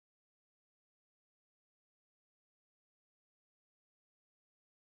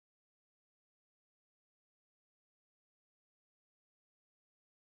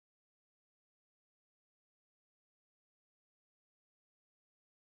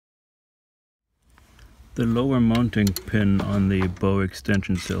the lower mounting pin on the bow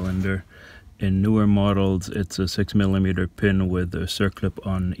extension cylinder. In newer models it's a 6mm pin with a circlip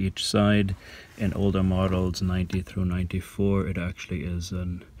on each side. In older models 90 through 94 it actually is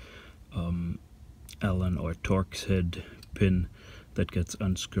an Allen or Torx head pin that gets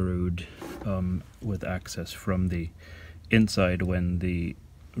unscrewed with access from the inside when the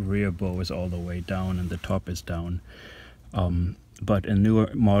rear bow is all the way down and the top is down. But in newer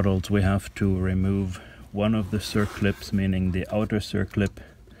models we have to remove one of the circlips, meaning the outer circlip.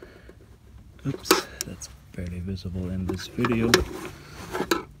 Oops, that's barely visible in this video.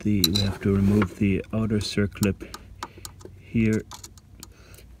 We have to remove the outer circlip here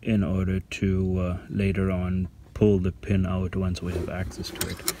in order to later on pull the pin out once we have access to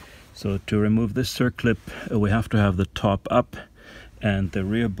it. So to remove this circlip we have to have the top up and the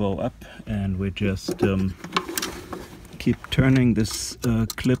rear bow up, and we just keep turning this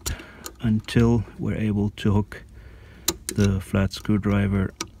clip until we're able to hook the flat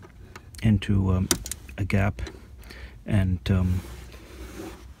screwdriver into a gap, and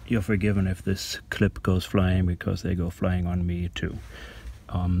you're forgiven if this clip goes flying, because they go flying on me too.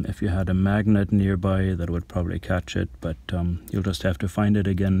 If you had a magnet nearby that would probably catch it, but you'll just have to find it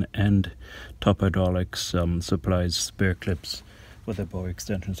again, and Top Hydraulics supplies spare clips with the bow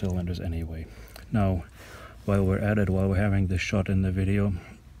extension cylinders anyway. Now, while we're at it, while we're having this shot in the video,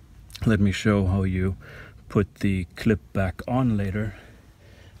 let me show how you put the clip back on later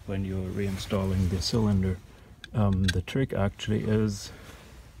when you're reinstalling the cylinder. The trick actually is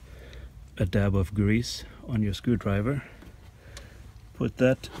a dab of grease on your screwdriver. Put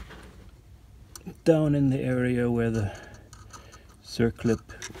that down in the area where the circlip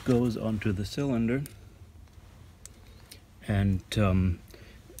goes onto the cylinder, and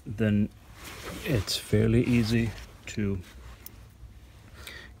then it's fairly easy to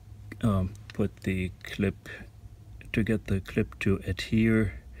put the clip, to get the clip to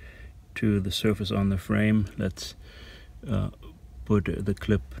adhere to the surface on the frame. Let's put the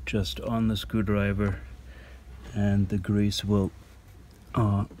clip just on the screwdriver, and the grease will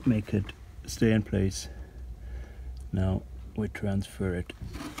make it stay in place. Now we transfer it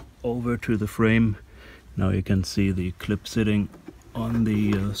over to the frame. Now you can see the clip sitting on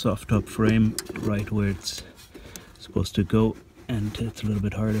the soft top frame right where it's supposed to go, and it's a little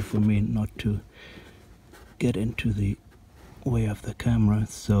bit harder for me not to get into the way of the camera,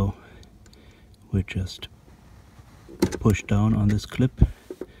 so we just push down on this clip,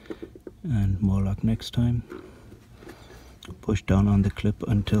 and more luck next time, push down on the clip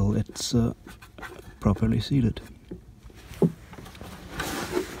until it's properly seated.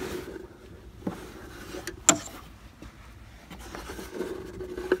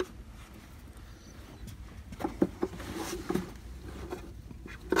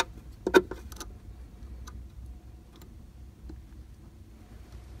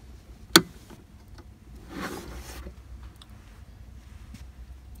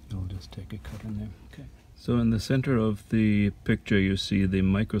 I'll just take a cut in there. Okay. So in the center of the picture you see the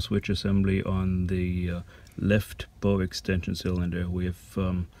microswitch assembly on the left bow extension cylinder. We've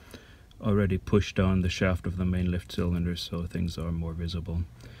already pushed down the shaft of the main lift cylinder, so things are more visible.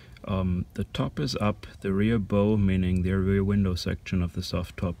 The top is up, the rear bow, meaning the rear window section of the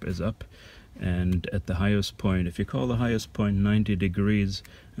soft top, is up, and at the highest point, if you call the highest point 90 degrees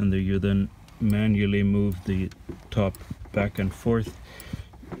and you then manually move the top back and forth,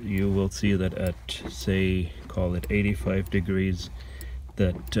 you will see that at, say, call it 85 degrees,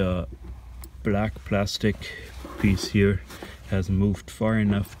 that black plastic piece here has moved far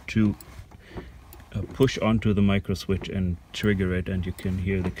enough to push onto the microswitch and trigger it, and you can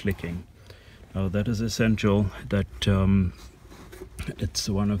hear the clicking. Now that is essential. That it's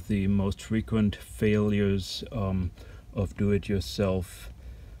one of the most frequent failures of do-it-yourself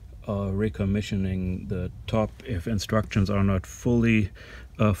recommissioning the top, if instructions are not fully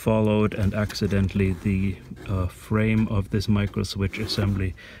followed and accidentally the frame of this microswitch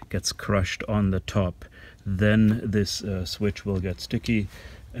assembly gets crushed on the top. Then this switch will get sticky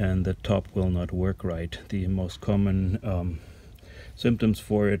and the top will not work right. The most common symptoms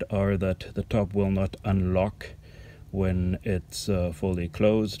for it are that the top will not unlock when it's fully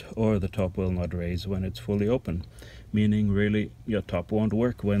closed, or the top will not raise when it's fully open, meaning really your top won't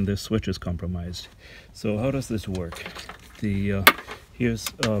work when this switch is compromised. So how does this work? Here's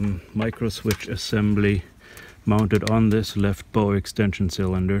microswitch assembly mounted on this left bow extension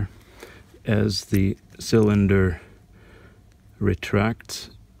cylinder. As the cylinder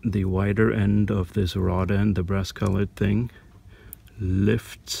retracts, the wider end of this rod end, the brass colored thing,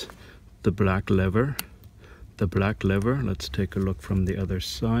 lifts the black lever. The black lever, let's take a look from the other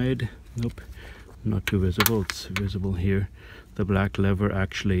side. Nope. not too visible, it's visible here. The black lever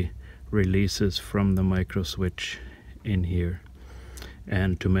actually releases from the micro switch in here.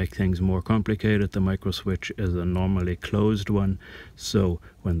 And to make things more complicated, the micro switch is a normally closed one, so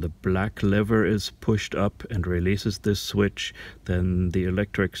when the black lever is pushed up and releases this switch, then the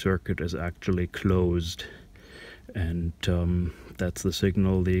electric circuit is actually closed, and that's the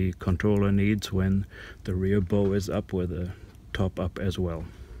signal the controller needs when the rear bow is up with the top up as well.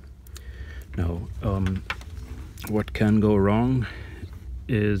 Now, what can go wrong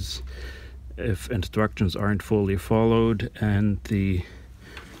is if instructions aren't fully followed and the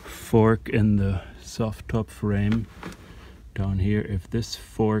fork in the soft top frame down here, if this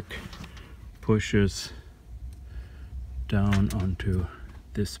fork pushes down onto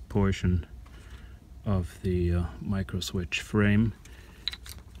this portion of the micro switch frame,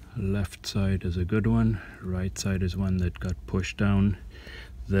 left side is a good one, right side is one that got pushed down,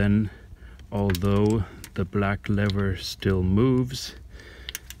 then although the black lever still moves,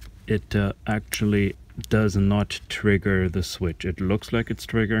 it actually does not trigger the switch. It looks like it's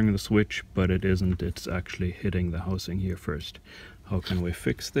triggering the switch, but it isn't. It's actually hitting the housing here first. How can we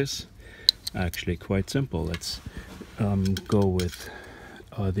fix this? Actually quite simple. Let's go with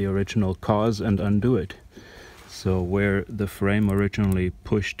the original cause and undo it. So where the frame originally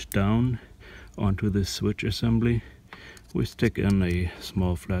pushed down onto this switch assembly, we stick in a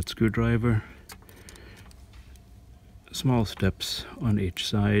small flat screwdriver, small steps on each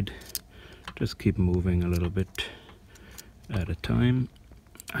side, just keep moving a little bit at a time.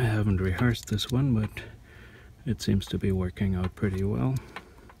 I haven't rehearsed this one, but it seems to be working out pretty well.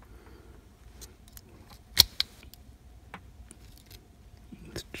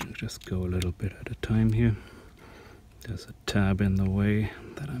 Let's just go a little bit at a time here. There's a tab in the way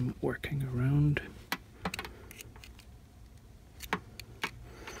that I'm working around.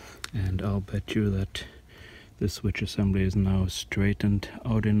 And I'll bet you that the switch assembly is now straightened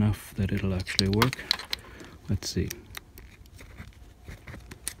out enough that it'll actually work. Let's see.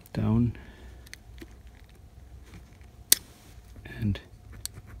 Down. And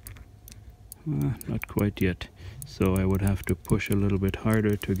not quite yet. So I would have to push a little bit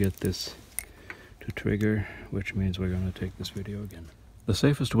harder to get this to trigger, which means we're going to take this video again. The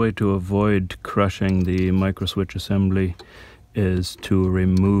safest way to avoid crushing the micro switch assembly is to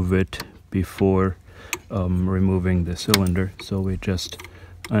remove it before removing the cylinder. So we just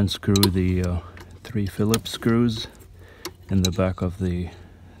unscrew the 3 Phillips screws in the back of the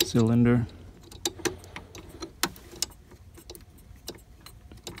cylinder.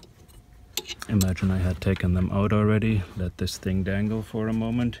 Imagine I had taken them out already, let this thing dangle for a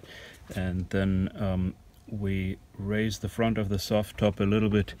moment, and then we raise the front of the soft top a little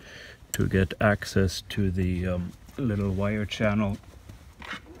bit to get access to the little wire channel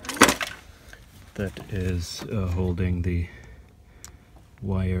that is holding the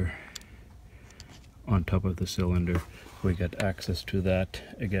wire on top of the cylinder. We get access to that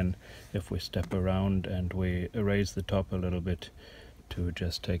again if we step around and we raise the top a little bit to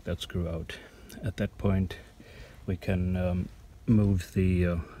just take that screw out. At that point we can move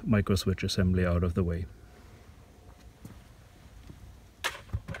the micro switch assembly out of the way.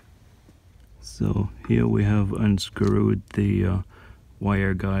 So here we have unscrewed the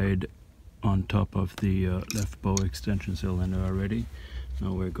wire guide on top of the left bow extension cylinder already.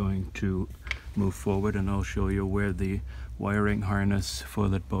 Now we're going to move forward and I'll show you where the wiring harness for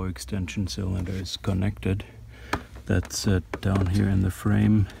that bow extension cylinder is connected. That's down here in the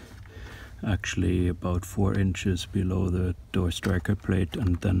frame, actually about 4 inches below the door striker plate,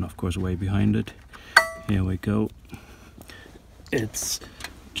 and then of course way behind it. Here we go. It's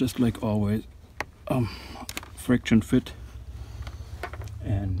just like always friction fit,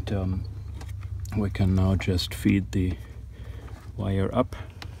 and we can now just feed the wire up.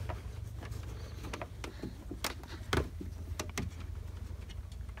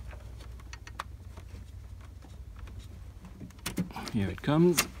 Here it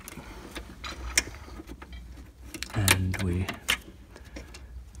comes, and we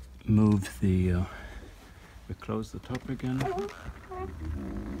move the we close the top again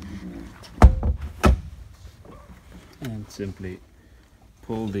and simply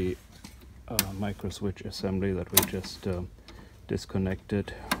pull the micro switch assembly that we just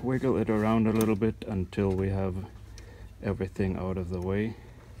disconnected, wiggle it around a little bit until we have everything out of the way,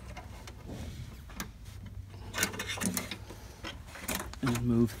 and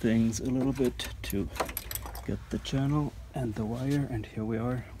move things a little bit to get the channel and the wire, and here we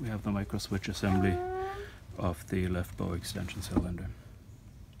are. We have the micro switch assembly of the left bow extension cylinder.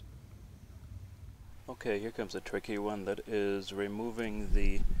 Okay, here comes a tricky one, that is removing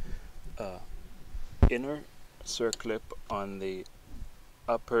the inner circlip on the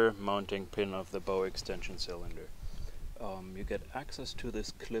upper mounting pin of the bow extension cylinder. You get access to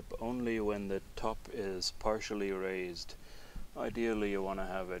this clip only when the top is partially raised. Ideally you want to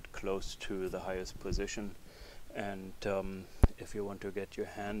have it close to the highest position, and if you want to get your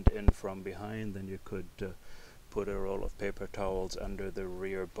hand in from behind, then you could put a roll of paper towels under the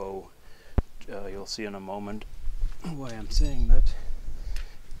rear bow. You'll see in a moment why I'm saying that.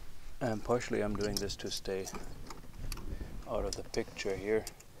 And partially I'm doing this to stay out of the picture here.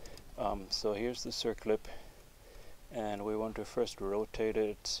 So here's the circlip, and we want to first rotate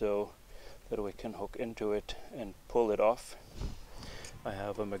it so that we can hook into it and pull it off. I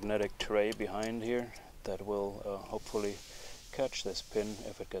have a magnetic tray behind here that will hopefully catch this pin.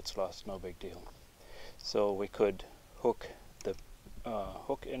 If it gets lost, no big deal. So we could hook the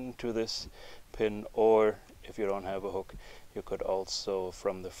hook into this pin, or if you don't have a hook, you could also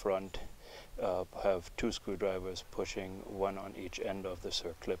from the front have two screwdrivers pushing one on each end of the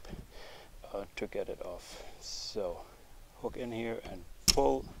circlip to get it off. So hook in here and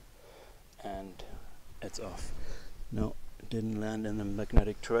pull, and it's off. No, it didn't land in the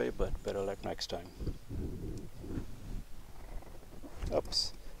magnetic tray, but better luck next time.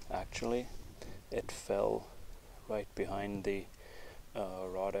 Oops, actually it fell right behind the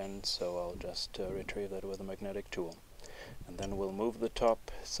rod end, so I'll just retrieve that with a magnetic tool. And then we'll move the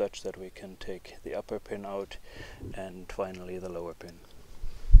top such that we can take the upper pin out, and finally the lower pin.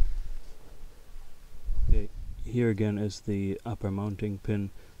 Okay, here again is the upper mounting pin.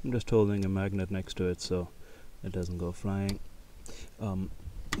 I'm just holding a magnet next to it so it doesn't go flying.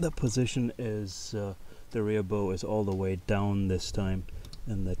 The position is the rear bow is all the way down this time,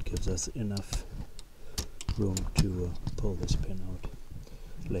 and that gives us enough room to pull this pin out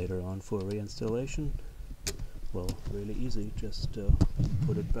later on for reinstallation. Well, really easy, just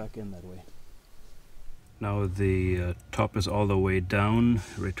put it back in that way. Now the top is all the way down,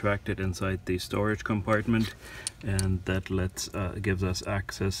 retracted inside the storage compartment, and that gives us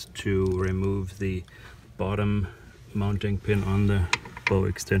access to remove the bottom mounting pin on the bow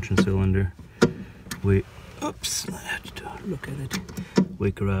extension cylinder. Oops, I had to look at it.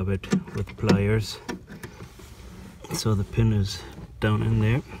 We grab it with pliers, so the pin is down in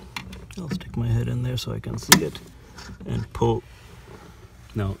there. I'll stick my head in there so I can see it and pull.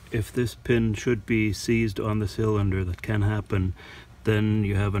 Now, if this pin should be seized on the cylinder, that can happen, then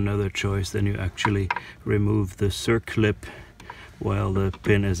you have another choice. Then you actually remove the circlip while the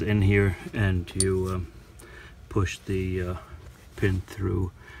pin is in here, and you push the pin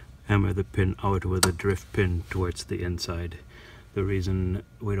through, hammer the pin out with a drift pin towards the inside. The reason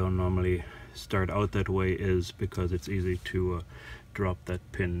we don't normally start out that way is because it's easy to drop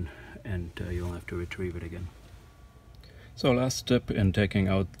that pin, and you'll have to retrieve it again. So last step in taking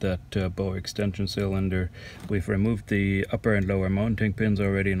out that bow extension cylinder, we've removed the upper and lower mounting pins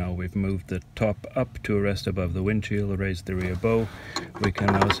already. Now we've moved the top up to rest above the windshield, raised the rear bow. We can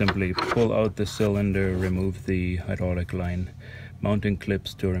now simply pull out the cylinder, remove the hydraulic line mounting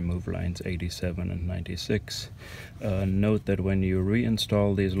clips to remove lines 87 and 96. Note that when you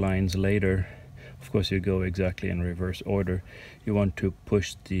reinstall these lines later, of course you go exactly in reverse order, you want to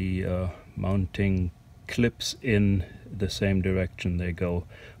push the mounting clips in the same direction. They go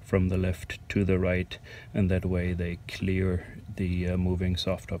from the left to the right, and that way they clear the moving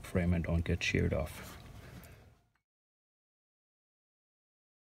soft top frame and don't get sheared off.